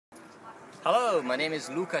Hello, my name is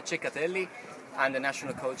Luca Ciccatelli. I'm the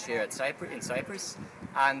national coach here at Cyprus,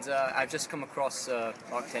 and I've just come across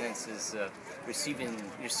Mark Tennant's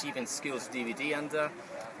receiving skills DVD, and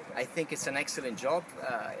I think it's an excellent job.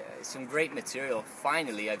 Some great material.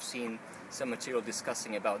 Finally, I've seen some material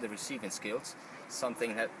discussing about the receiving skills,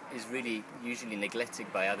 something that is really usually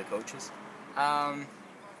neglected by other coaches. And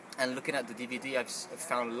looking at the DVD, I've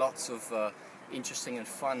found lots of interesting and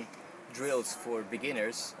fun drills for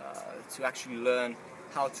beginners to actually learn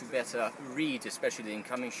how to better read, especially the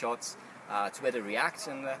incoming shots, to better react,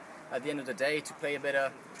 and at the end of the day, to play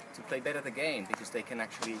better the game, because they can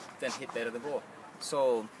actually then hit better the ball.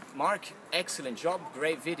 So, Mark, excellent job,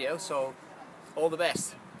 great video. So, all the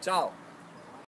best. Ciao.